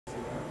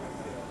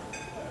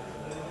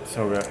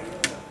So we're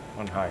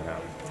on high now.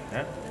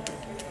 Yeah.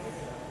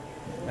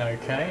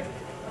 Okay.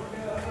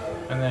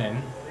 And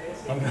then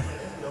I'm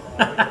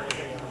gonna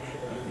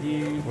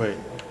you wait.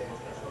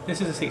 This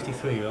is a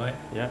 63, right?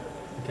 Yeah.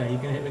 Okay, you're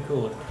gonna hit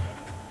record.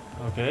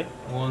 Okay.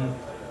 1,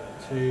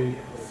 2,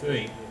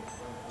 3.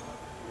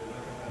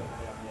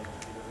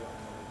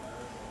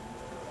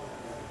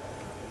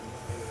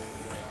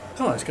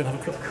 Oh, let's go and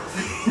have a cup of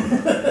coffee.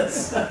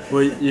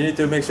 Well, you need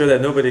to make sure that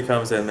nobody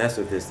comes and mess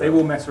with this stuff. They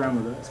will mess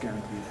around with it, it's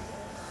guaranteed.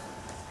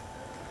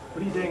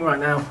 What are you doing right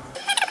now?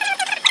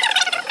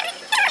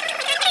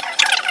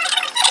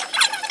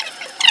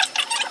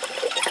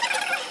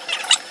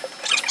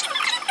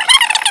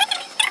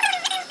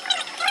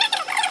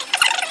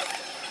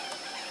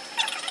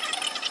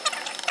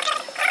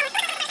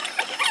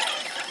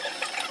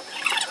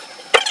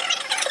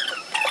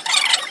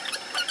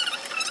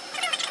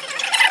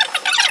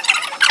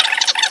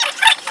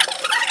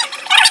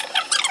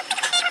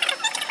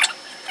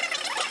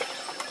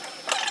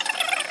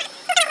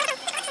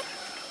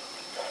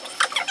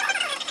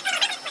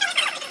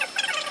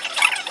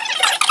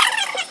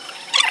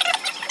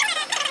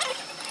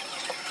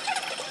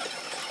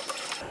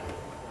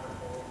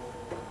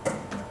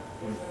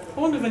 I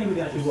wonder if anybody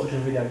actually watching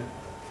the video.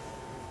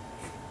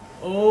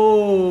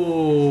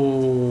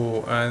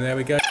 Oh, and there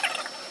we go.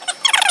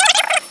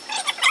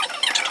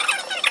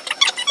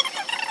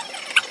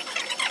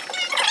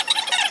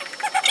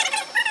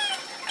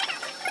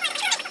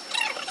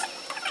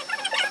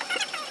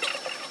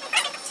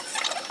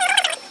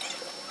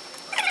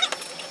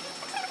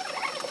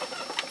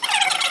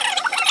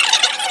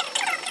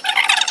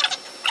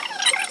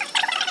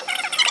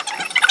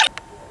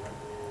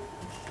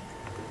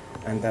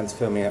 And Dan's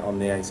filming it on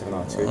the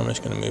a7R2. I'm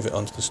just going to move it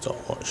onto the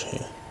stopwatch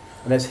here.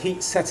 And there's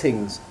heat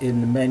settings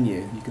in the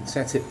menu. You can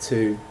set it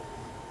to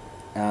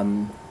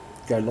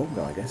go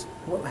longer, I guess.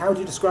 How do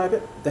you describe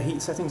it, the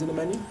heat settings in the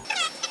menu?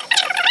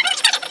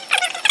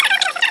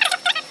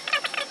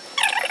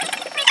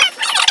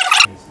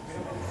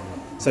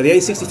 So the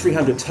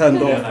a6300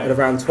 turned off at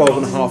around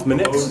 12.5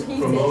 minutes,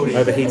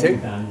 overheating.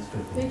 And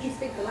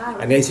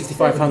the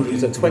a6500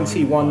 is at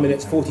 21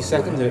 minutes 40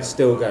 seconds and it's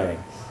still going.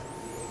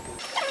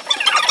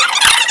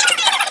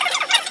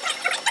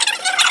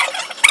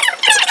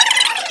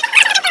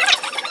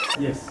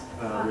 Yes.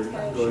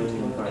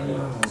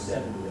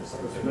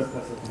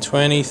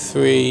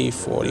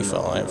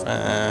 23:45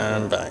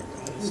 and back.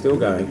 Still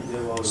going.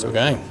 Still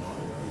going.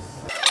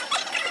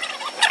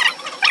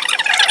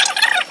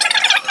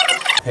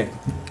 Hey.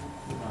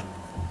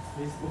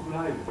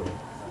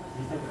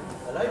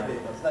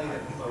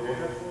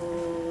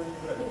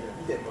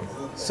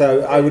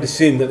 So I would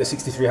assume that the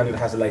 6300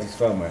 has the latest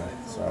firmware.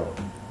 So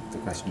the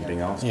question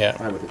being asked, yeah,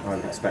 I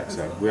would expect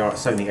so. We are at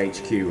Sony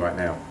HQ right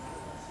now.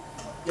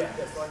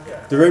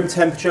 The room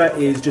temperature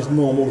is just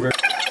normal room.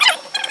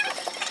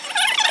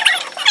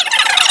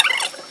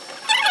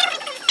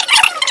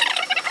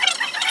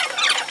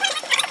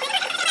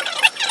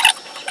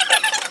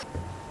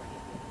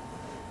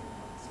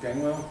 It's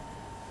going well.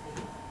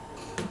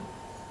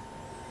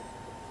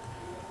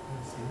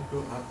 Go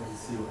up and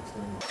see what's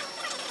going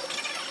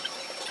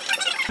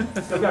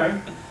on. Still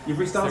going? You've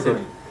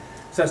restarted.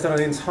 So it's done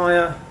the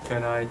entire...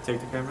 Can I take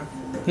the camera?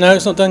 No,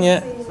 it's not done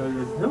yet. So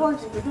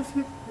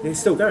It's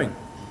still going.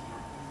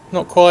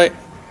 Not quite.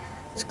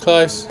 It's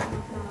close.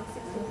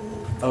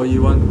 oh,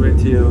 you want to wait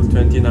till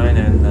 29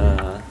 and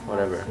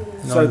whatever.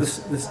 So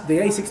the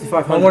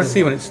a6500 I want to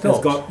see when it has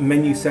stops. got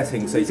menu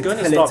settings, so you It's can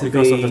going to tell stop it to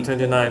because be, of the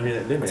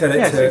 29-minute limit. tell it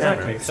Yes, to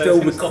exactly. So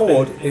still it's gonna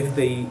record stop if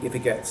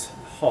it gets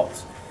hot.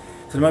 So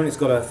at the moment it's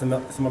got a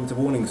thermometer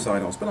warning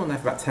sign on. It's been on there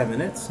for about 10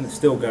 minutes and it's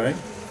still going.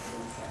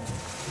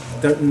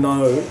 Don't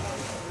know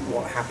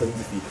what happens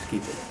if you just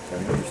keep it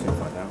going or something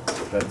like that,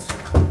 but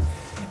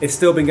it's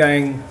still been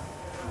going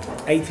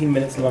 18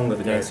 minutes longer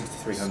than the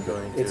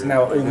a6300. It's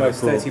now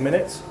almost 30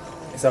 minutes.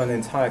 It's on an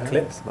entire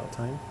clip. It's about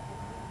time.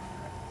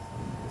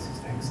 This is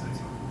very exciting.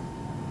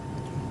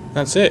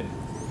 That's it.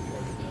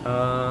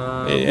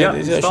 Yeah,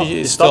 it's it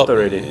actually stopped stopped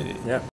already. Yeah.